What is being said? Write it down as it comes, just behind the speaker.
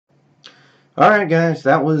Alright, guys,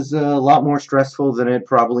 that was a lot more stressful than it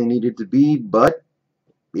probably needed to be, but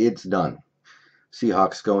it's done.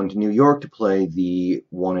 Seahawks go into New York to play the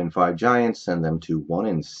 1-5 Giants, send them to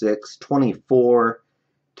 1-6,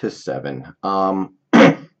 24-7.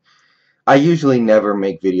 I usually never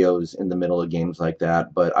make videos in the middle of games like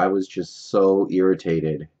that, but I was just so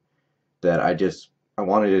irritated that I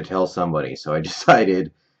wanted to tell somebody, so I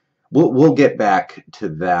decided we'll get back to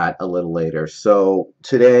that a little later. So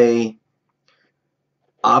today,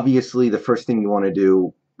 obviously, the first thing you want to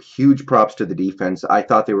do, huge props to the defense. I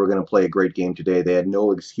thought they were going to play a great game today. They had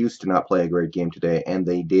no excuse to not play a great game today, and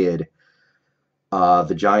they did.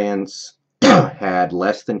 The Giants had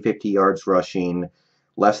less than 50 yards rushing,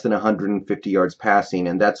 less than 150 yards passing,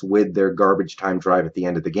 and that's with their garbage time drive at the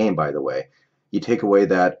end of the game, by the way. You take away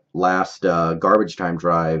that last garbage time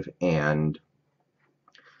drive, and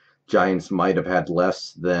Giants might have had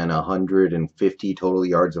less than 150 total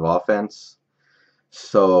yards of offense.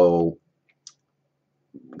 So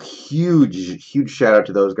huge shout out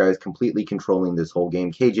to those guys completely controlling this whole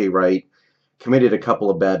game. KJ Wright committed a couple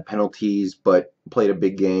of bad penalties, but played a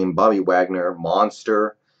big game. Bobby Wagner,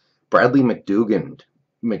 monster. Bradley McDougald,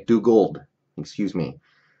 excuse me.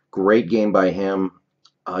 Great game by him.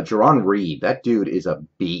 Jerron Reed, that dude is a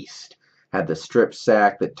beast. Had the strip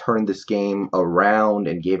sack that turned this game around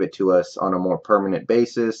and gave it to us on a more permanent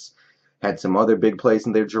basis. Had some other big plays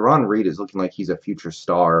in there. Jerron Reed is looking like he's a future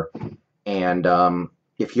star. And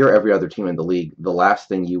if you're every other team in the league, the last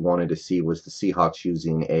thing you wanted to see was the Seahawks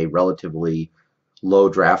using a relatively low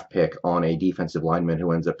draft pick on a defensive lineman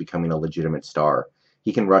who ends up becoming a legitimate star.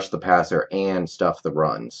 He can rush the passer and stuff the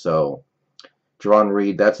run. So, Jerron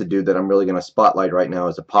Reed, that's a dude that I'm really going to spotlight right now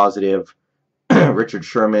as a positive. Richard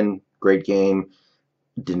Sherman, great game.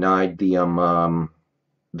 Denied the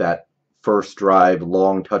that first drive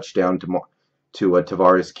long touchdown to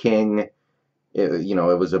Tavares King.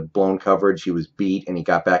 It was a blown coverage. He was beat, and he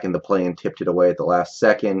got back in the play and tipped it away at the last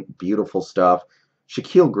second. Beautiful stuff.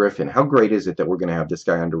 Shaquille Griffin, how great is it that we're going to have this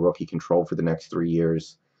guy under rookie control for the next 3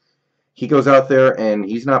 years? He goes out there, and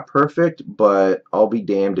he's not perfect, but I'll be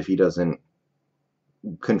damned if he doesn't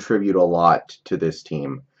contribute a lot to this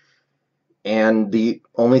team. And the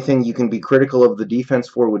only thing you can be critical of the defense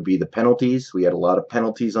for would be the penalties. We had a lot of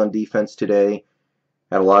penalties on defense today.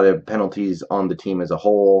 Had a lot of penalties on the team as a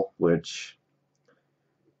whole, which,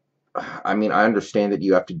 I mean, I understand that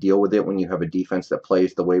you have to deal with it when you have a defense that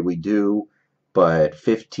plays the way we do, but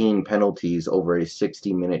 15 penalties over a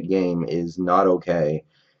 60-minute game is not okay.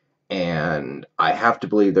 And I have to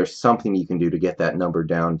believe there's something you can do to get that number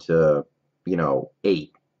down to,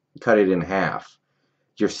 8. Cut it in half.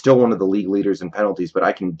 You're still one of the league leaders in penalties, but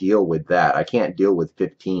I can deal with that. I can't deal with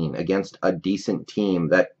 15 against a decent team.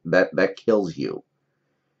 That kills you.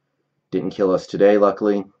 Didn't kill us today,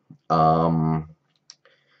 luckily.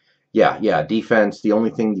 Yeah, defense, the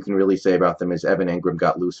only thing you can really say about them is Evan Engram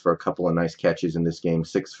got loose for a couple of nice catches in this game.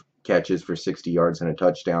 6 catches for 60 yards and a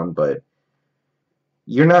touchdown, but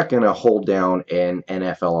you're not going to hold down an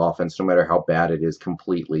NFL offense, no matter how bad it is,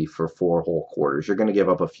 completely for 4 whole quarters. You're going to give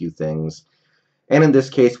up a few things. And in this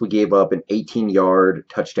case, we gave up an 18-yard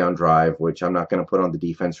touchdown drive, which I'm not going to put on the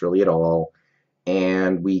defense really at all.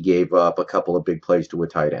 And we gave up a couple of big plays to a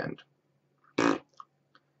tight end.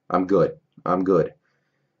 I'm good.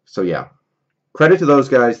 So, yeah. Credit to those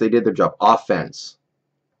guys. They did their job. Offense.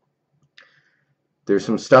 There's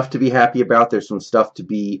some stuff to be happy about. There's some stuff to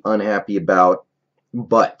be unhappy about.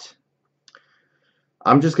 But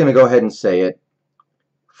I'm just going to go ahead and say it.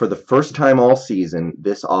 For the first time all season,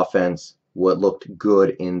 this offense looked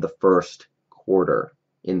good in the first quarter,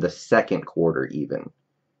 in the second quarter even.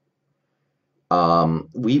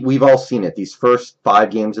 We've all seen it. These first 5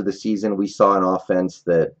 games of the season, we saw an offense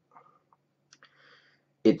that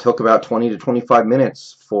it took about 20 to 25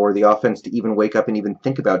 minutes for the offense to even wake up and even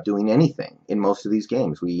think about doing anything in most of these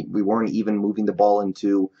games. We weren't even moving the ball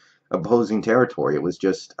into opposing territory. It was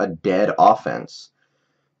just a dead offense.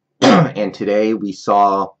 And today we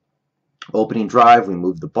saw opening drive, we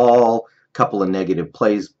moved the ball, couple of negative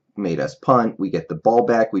plays made us punt, we get the ball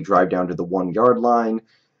back, we drive down to the 1-yard line.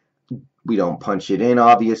 We don't punch it in,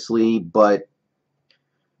 obviously, but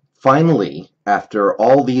finally, after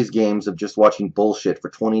all these games of just watching bullshit for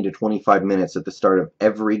 20 to 25 minutes at the start of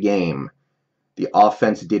every game, the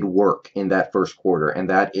offense did work in that first quarter, and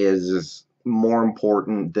that is more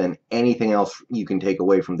important than anything else you can take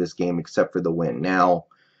away from this game except for the win. Now,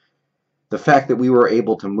 the fact that we were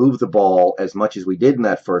able to move the ball as much as we did in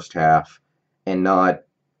that first half and not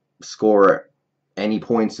score any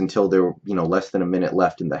points until there were, less than a minute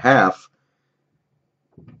left in the half,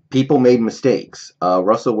 People made mistakes.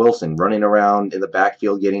 Russell Wilson running around in the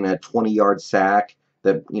backfield getting a 20-yard sack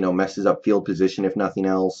that, messes up field position if nothing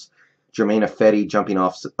else. Jermaine Ifedi jumping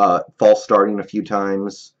off, false starting a few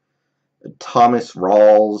times. Thomas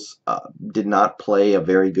Rawls did not play a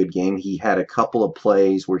very good game. He had a couple of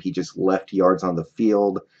plays where he just left yards on the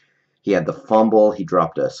field. He had the fumble. He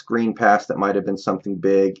dropped a screen pass that might have been something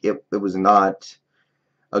big. It was not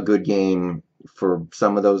a good game for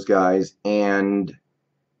some of those guys. And,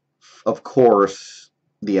 of course,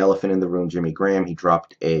 the elephant in the room, Jimmy Graham. He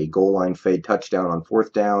dropped a goal line fade touchdown on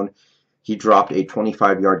 4th down. He dropped a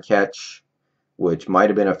 25-yard catch, which might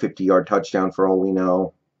have been a 50-yard touchdown for all we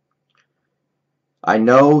know. I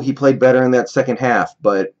know he played better in that second half,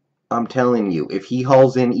 but I'm telling you, if he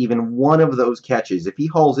hauls in even one of those catches, if he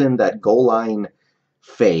hauls in that goal line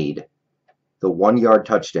fade, the 1-yard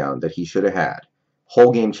touchdown that he should have had,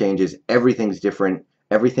 whole game changes, everything's different,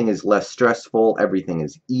 everything is less stressful, everything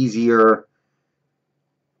is easier,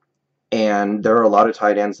 and there are a lot of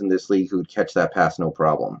tight ends in this league who would catch that pass no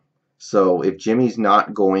problem. So if Jimmy's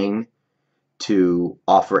not going to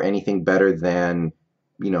offer anything better than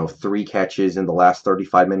 3 catches in the last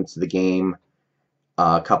 35 minutes of the game,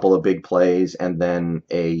 a couple of big plays, and then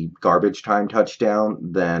a garbage time touchdown,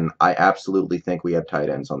 then I absolutely think we have tight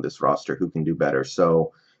ends on this roster who can do better.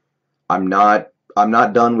 So I'm not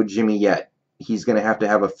done with Jimmy yet. He's going to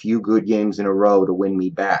have a few good games in a row to win me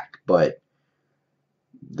back, but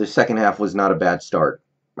the second half was not a bad start.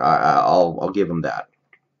 I'll give him that.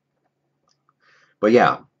 But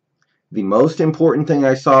yeah, the most important thing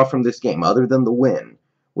I saw from this game, other than the win,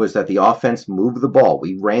 was that the offense moved the ball.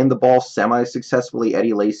 We ran the ball semi-successfully.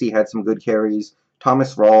 Eddie Lacy had some good carries.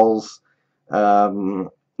 Thomas Rawls,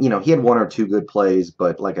 he had 1 or 2 good plays,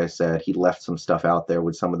 but like I said, he left some stuff out there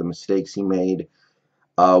with some of the mistakes he made.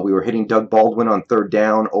 We were hitting Doug Baldwin on 3rd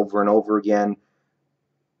down over and over again.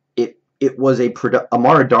 It was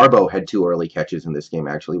Amara Darboh had 2 early catches in this game,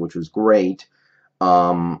 actually, which was great.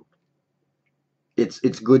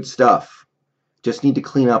 It's good stuff. Just need to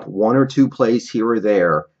clean up 1 or 2 plays here or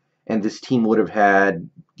there, and this team would have had,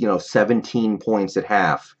 17 points at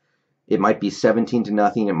half. It might be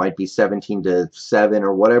 17-0, it might be 17-7,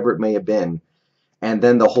 or whatever it may have been. And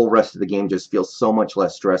then the whole rest of the game just feels so much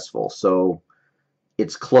less stressful. So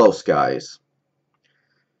it's close, guys.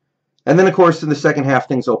 And then, of course, in the second half,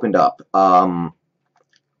 things opened up.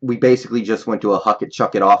 We basically just went to a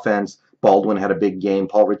huck-it-chuck-it offense. Baldwin had a big game.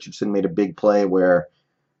 Paul Richardson made a big play where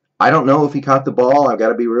I don't know if he caught the ball. I've got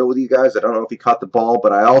to be real with you guys. I don't know if he caught the ball,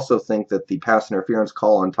 but I also think that the pass interference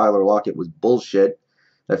call on Tyler Lockett was bullshit.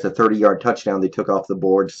 That's a 30-yard touchdown they took off the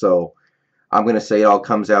board, so I'm going to say it all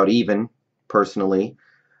comes out even, personally.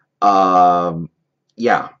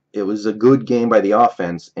 Yeah, it was a good game by the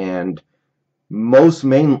offense, and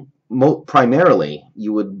primarily,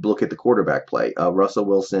 you would look at the quarterback play. Russell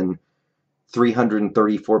Wilson,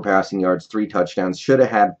 334 passing yards, 3 touchdowns, should have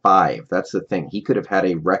had 5. That's the thing. He could have had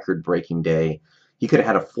a record-breaking day. He could have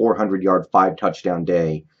had a 400-yard, 5-touchdown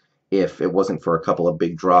day if it wasn't for a couple of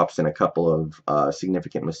big drops and a couple of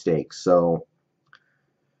significant mistakes. So,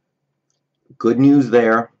 good news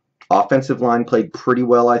there. Offensive line played pretty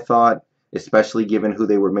well, I thought, especially given who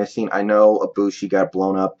they were missing. I know Ibushi got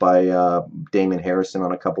blown up by Damon Harrison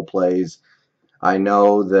on a couple plays. I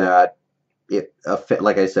know that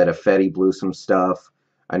like I said, Ifedi blew some stuff.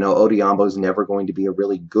 I know Odiambo's never going to be a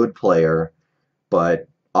really good player, but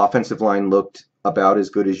offensive line looked about as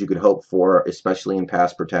good as you could hope for, especially in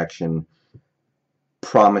pass protection.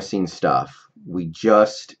 Promising stuff. We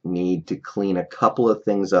just need to clean a couple of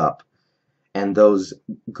things up, and those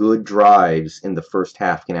good drives in the first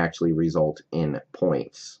half can actually result in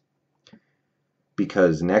points.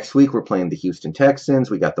 Because next week we're playing the Houston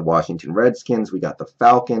Texans, we got the Washington Redskins, we got the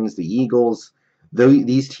Falcons, the Eagles,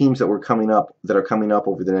 these teams that are coming up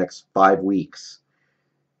over the next 5 weeks.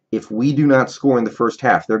 If we do not score in the first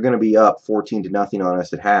half, they're going to be up 14-0 on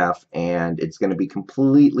us at half, and it's going to be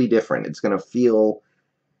completely different. It's going to feel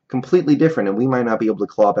completely different, and we might not be able to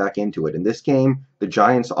claw back into it. In this game, the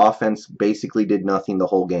Giants' offense basically did nothing the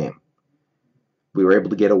whole game. We were able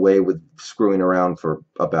to get away with screwing around for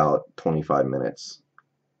about 25 minutes.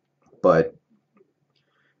 But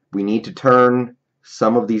we need to turn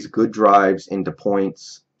some of these good drives into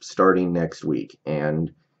points starting next week.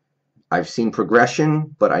 And I've seen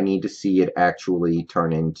progression, but I need to see it actually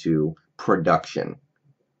turn into production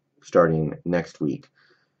starting next week.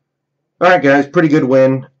 All right, guys, pretty good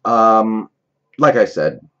win. Like I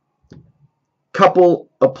said, couple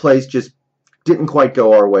of plays just didn't quite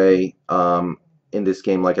go our way in this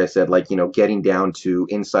game. Like I said, getting down to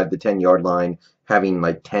inside the 10-yard line, having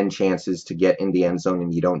 10 chances to get in the end zone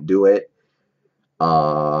and you don't do it.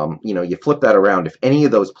 You flip that around. If any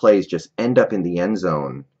of those plays just end up in the end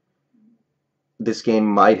zone, this game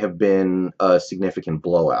might have been a significant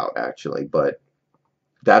blowout, actually. But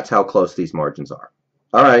that's how close these margins are.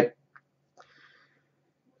 All right.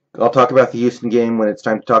 I'll talk about the Houston game when it's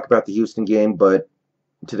time to talk about the Houston game, but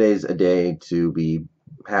today's a day to be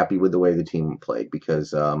happy with the way the team played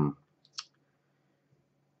because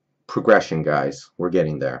progression, guys. We're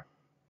getting there.